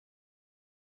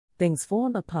Things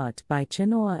Fall Apart by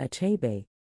Chinua Achebe.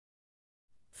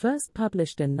 First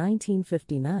published in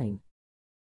 1959.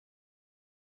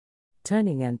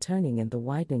 Turning and turning in the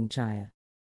widening gyre.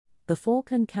 The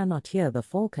falcon cannot hear the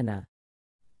falconer.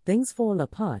 Things fall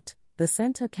apart, the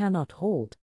center cannot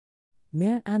hold.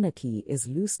 Mere anarchy is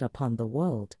loosed upon the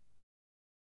world.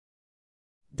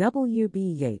 W.B.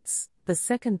 Yeats, The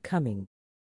Second Coming.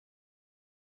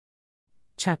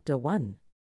 Chapter 1.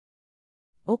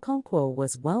 Okonkwo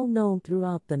was well known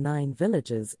throughout the 9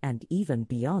 villages and even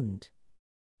beyond.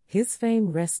 His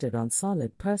fame rested on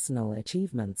solid personal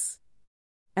achievements.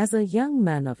 As a young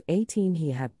man of 18,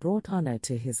 he had brought honor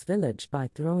to his village by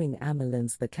throwing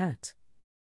Amelins the cat.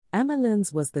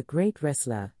 Amelins was the great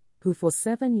wrestler, who for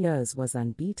 7 years was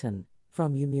unbeaten,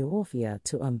 from Umuofia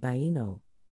to Umbaino.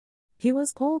 He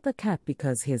was called the cat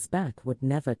because his back would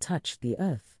never touch the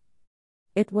earth.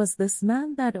 It was this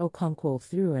man that Okonkwo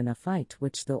threw in a fight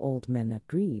which the old men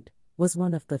agreed was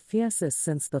one of the fiercest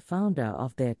since the founder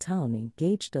of their town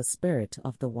engaged a spirit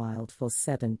of the wild for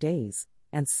 7 days,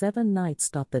 and 7 nights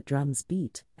the drums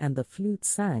beat, and the flute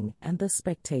sang, and the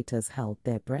spectators held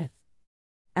their breath.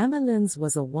 Amelins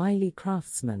was a wily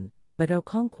craftsman, but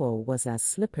Okonkwo was as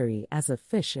slippery as a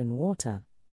fish in water.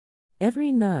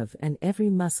 Every nerve and every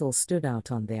muscle stood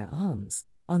out on their arms,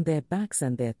 on their backs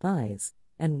and their thighs,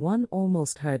 and one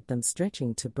almost heard them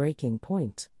stretching to breaking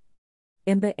point.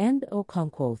 In the end,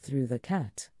 Okonkwo threw the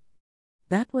cat.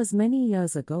 That was many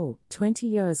years ago, 20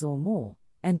 years or more,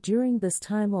 and during this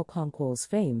time Okonkwo's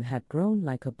fame had grown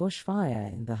like a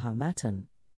bushfire in the Harmattan.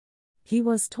 He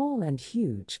was tall and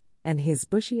huge, and his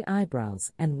bushy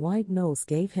eyebrows and wide nose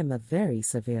gave him a very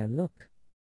severe look.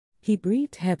 He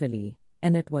breathed heavily,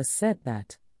 and it was said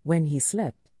that, when he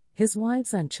slept, his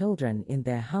wives and children in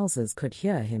their houses could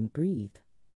hear him breathe.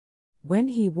 When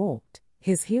he walked,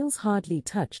 his heels hardly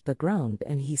touched the ground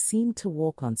and he seemed to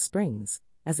walk on springs,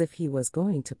 as if he was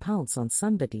going to pounce on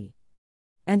somebody.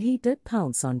 And he did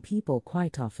pounce on people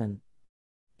quite often.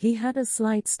 He had a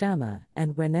slight stammer,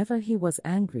 and whenever he was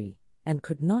angry, and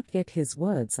could not get his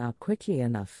words out quickly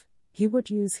enough, he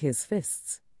would use his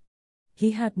fists.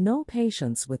 He had no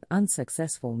patience with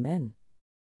unsuccessful men.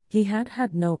 He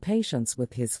had no patience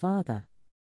with his father.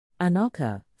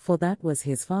 Anoka, for that was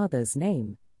his father's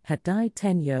name, had died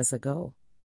 10 years ago.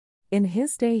 In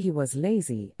his day he was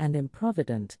lazy and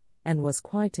improvident, and was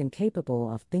quite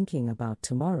incapable of thinking about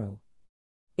tomorrow.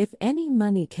 If any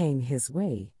money came his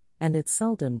way, and it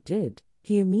seldom did,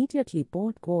 he immediately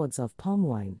bought gourds of palm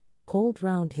wine, called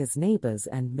round his neighbors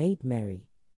and made merry.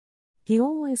 He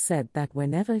always said that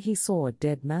whenever he saw a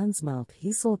dead man's mouth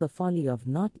he saw the folly of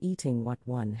not eating what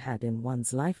one had in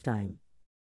one's lifetime.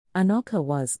 Anoka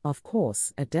was, of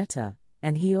course, a debtor,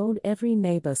 and he owed every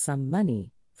neighbor some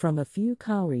money, from a few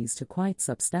cowries to quite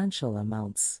substantial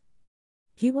amounts.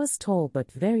 He was tall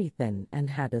but very thin and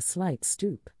had a slight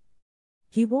stoop.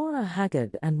 He wore a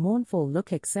haggard and mournful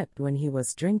look except when he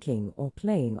was drinking or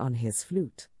playing on his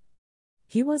flute.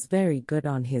 He was very good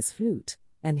on his flute,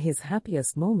 and his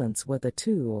happiest moments were the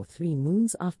 2 or 3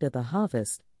 moons after the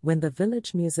harvest, when the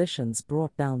village musicians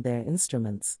brought down their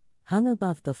instruments, hung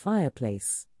above the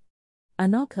fireplace.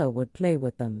 Anoka would play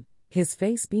with them, his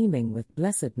face beaming with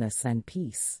blessedness and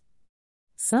peace.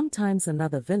 Sometimes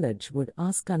another village would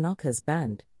ask Anoka's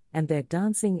band, and their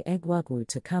dancing Egwagwu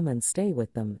to come and stay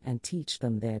with them and teach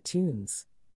them their tunes.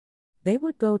 They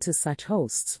would go to such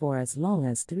hosts for as long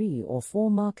as 3 or 4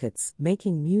 markets,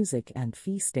 making music and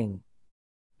feasting.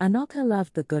 Anoka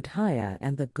loved the good hire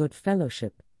and the good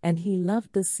fellowship, and he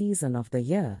loved the season of the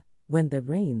year, when the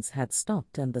rains had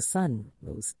stopped and the sun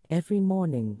rose every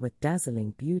morning with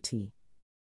dazzling beauty.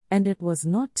 And it was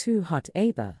not too hot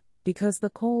either, because the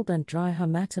cold and dry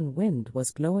Harmattan wind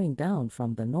was blowing down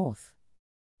from the north.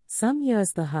 Some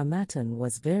years the Harmattan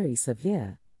was very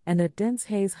severe, and a dense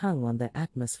haze hung on the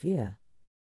atmosphere.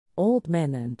 Old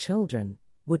men and children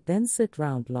would then sit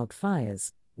round log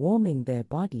fires, warming their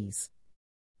bodies.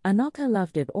 Anoka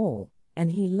loved it all,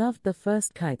 and he loved the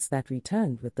first kites that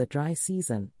returned with the dry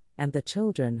season, and the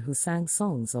children who sang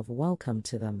songs of welcome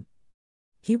to them.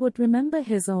 He would remember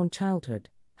his own childhood,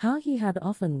 how he had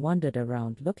often wandered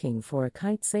around looking for a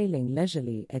kite sailing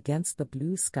leisurely against the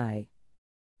blue sky.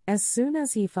 As soon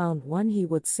as he found one he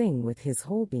would sing with his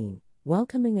whole being,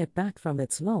 welcoming it back from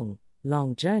its long,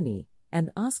 long journey,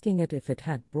 and asking it if it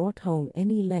had brought home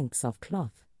any lengths of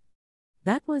cloth.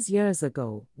 That was years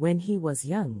ago, when he was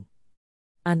young.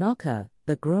 Anoka,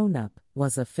 the grown-up,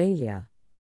 was a failure.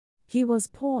 He was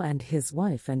poor and his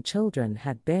wife and children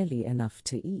had barely enough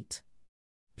to eat.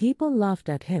 People laughed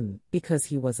at him because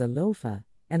he was a loafer,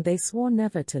 and they swore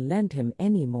never to lend him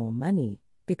any more money,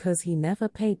 because he never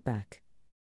paid back.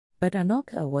 But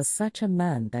Anoka was such a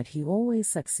man that he always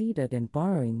succeeded in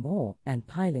borrowing more and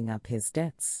piling up his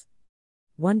debts.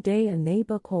 One day a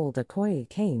neighbor called Okoye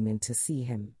came in to see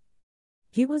him.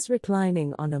 He was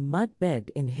reclining on a mud bed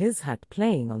in his hut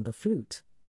playing on the flute.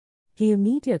 He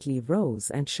immediately rose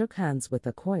and shook hands with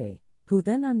Okoye, who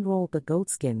then unrolled the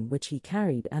goatskin which he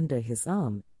carried under his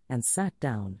arm, and sat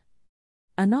down.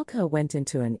 Anoka went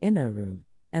into an inner room,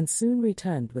 and soon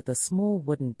returned with a small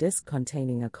wooden disc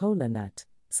containing a kola nut,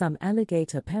 some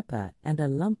alligator pepper, and a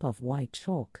lump of white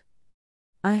chalk.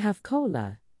 "I have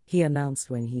kola," he announced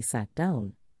when he sat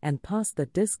down, and passed the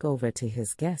disc over to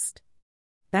his guest.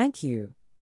 "Thank you.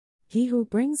 He who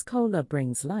brings kola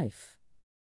brings life."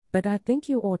 "But I think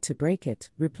you ought to break it,"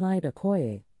 replied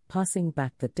Okoye, passing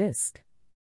back the disc.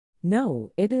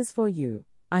 "No, it is for you,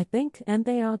 I think," and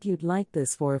they argued like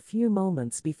this for a few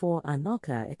moments before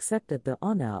Anoka accepted the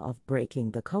honor of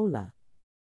breaking the kola.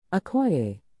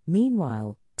 Okoye,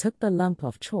 meanwhile, took the lump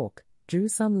of chalk, drew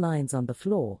some lines on the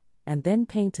floor, and then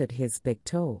painted his big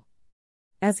toe.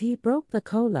 As he broke the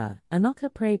kola,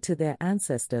 Anoka prayed to their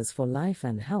ancestors for life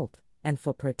and health, and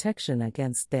for protection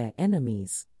against their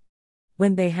enemies.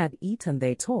 When they had eaten,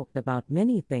 they talked about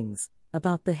many things,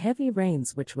 about the heavy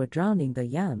rains which were drowning the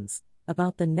yams,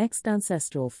 about the next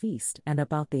ancestral feast, and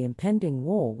about the impending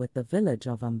war with the village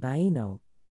of Mbaino.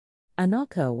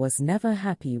 Anoka was never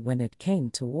happy when it came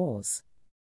to wars.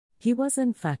 He was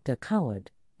in fact a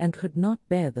coward, and could not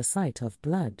bear the sight of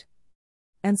blood.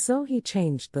 And so he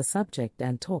changed the subject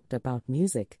and talked about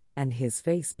music, and his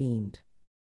face beamed.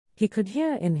 He could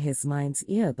hear in his mind's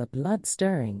ear the blood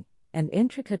stirring, and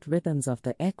intricate rhythms of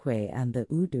the ekwe and the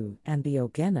udu and the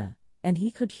ogena, and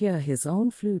he could hear his own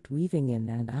flute weaving in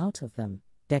and out of them,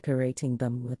 decorating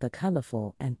them with a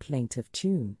colorful and plaintive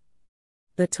tune.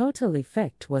 The total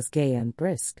effect was gay and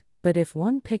brisk, but if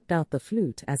one picked out the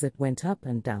flute as it went up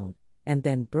and down, and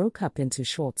then broke up into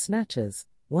short snatches,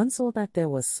 one saw that there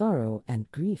was sorrow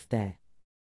and grief there.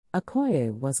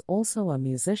 Okoye was also a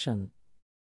musician.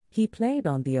 He played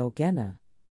on the ogena.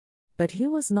 But he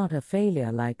was not a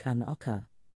failure like Anoka.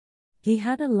 He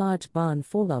had a large barn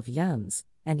full of yams,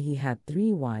 and he had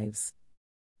 3 wives.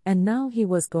 And now he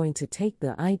was going to take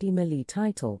the Idimili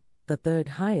title, the 3rd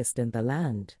highest in the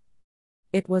land.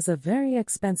 It was a very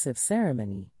expensive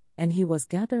ceremony, and he was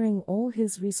gathering all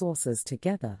his resources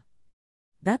together.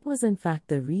 That was in fact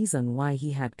the reason why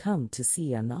he had come to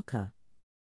see Anoka.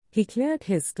 He cleared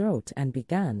his throat and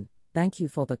began, "Thank you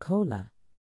for the kola.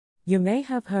 You may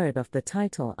have heard of the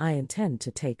title I intend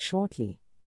to take shortly."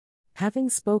 Having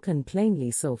spoken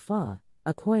plainly so far,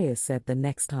 Okoye said the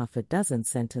next 6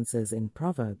 sentences in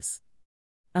Proverbs.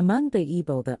 Among the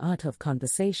Igbo, the art of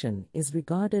conversation is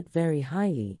regarded very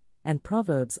highly, and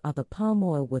proverbs are the palm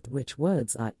oil with which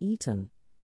words are eaten.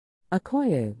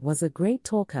 Okoye was a great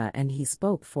talker, and he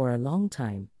spoke for a long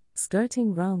time,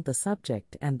 skirting round the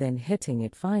subject and then hitting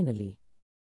it finally.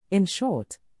 In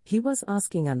short, he was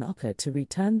asking Anoka to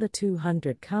return the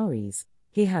 200 cowries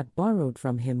he had borrowed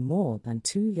from him more than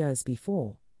 2 years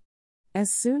before.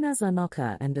 As soon as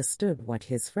Anoka understood what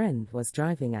his friend was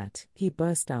driving at, he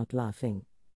burst out laughing.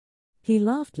 He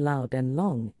laughed loud and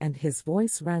long, and his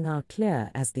voice rang out clear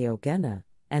as the ogena,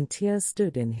 and tears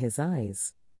stood in his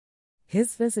eyes.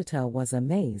 His visitor was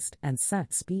amazed and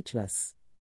sat speechless.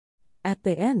 At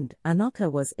the end,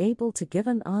 Anoka was able to give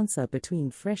an answer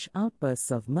between fresh outbursts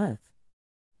of mirth.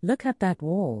 "Look at that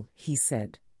wall," he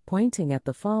said, pointing at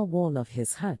the far wall of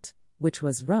his hut, which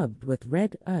was rubbed with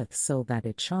red earth so that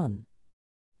it shone.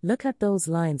 "Look at those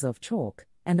lines of chalk,"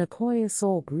 and Okoye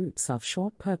saw groups of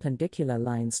short perpendicular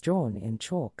lines drawn in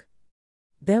chalk.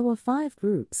 There were 5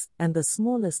 groups, and the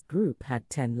smallest group had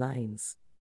 10 lines.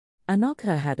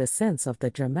 Anoka had a sense of the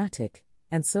dramatic,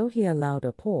 and so he allowed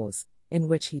a pause, in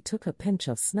which he took a pinch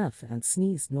of snuff and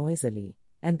sneezed noisily,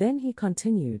 and then he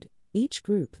continued, "Each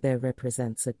group there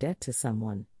represents a debt to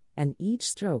someone, and each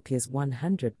stroke is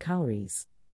 100 cowries.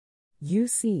 You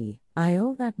see, I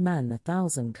owe that man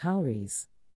 1,000 cowries.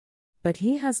 But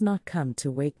he has not come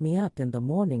to wake me up in the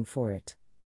morning for it.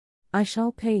 I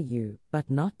shall pay you, but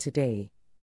not today.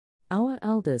 Our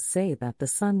elders say that the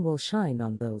sun will shine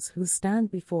on those who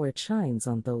stand before it shines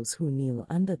on those who kneel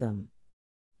under them.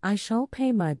 I shall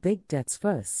pay my big debts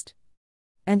first."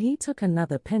 And he took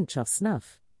another pinch of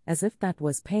snuff, as if that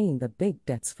was paying the big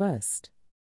debts first.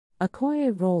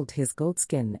 Okoye rolled his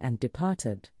goatskin and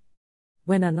departed.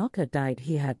 When Anoka died,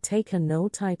 he had taken no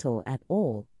title at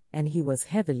all, and he was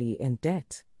heavily in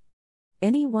debt.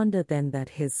 Any wonder then that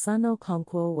his son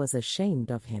Okonkwo was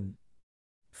ashamed of him?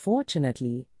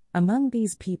 Fortunately, among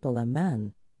these people a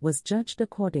man was judged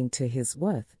according to his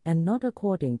worth and not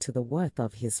according to the worth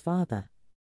of his father.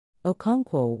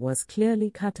 Okonkwo was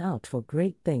clearly cut out for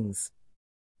great things.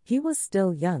 He was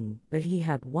still young, but he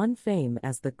had won fame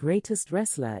as the greatest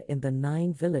wrestler in the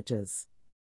 9 villages.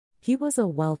 He was a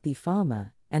wealthy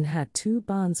farmer, and had 2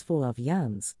 barns full of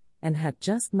yams, and had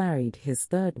just married his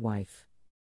 3rd wife.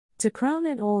 To crown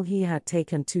it all, he had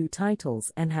taken 2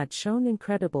 titles and had shown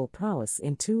incredible prowess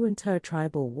in 2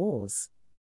 intertribal wars.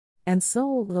 And so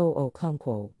although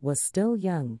Okonkwo was still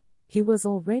young, he was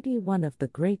already one of the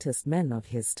greatest men of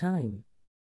his time.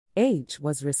 Age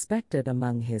was respected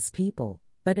among his people,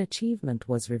 but achievement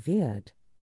was revered.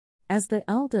 As the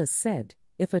elders said,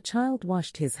 if a child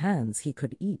washed his hands, he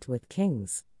could eat with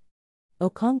kings.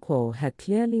 Okonkwo had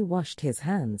clearly washed his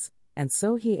hands, and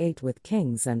so he ate with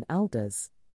kings and elders.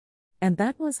 And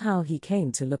that was how he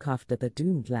came to look after the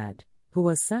doomed lad, who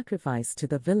was sacrificed to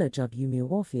the village of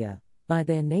Umuofia by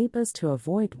their neighbors to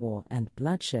avoid war and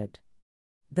bloodshed.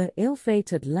 The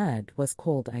ill-fated lad was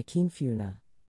called Ikemfuna.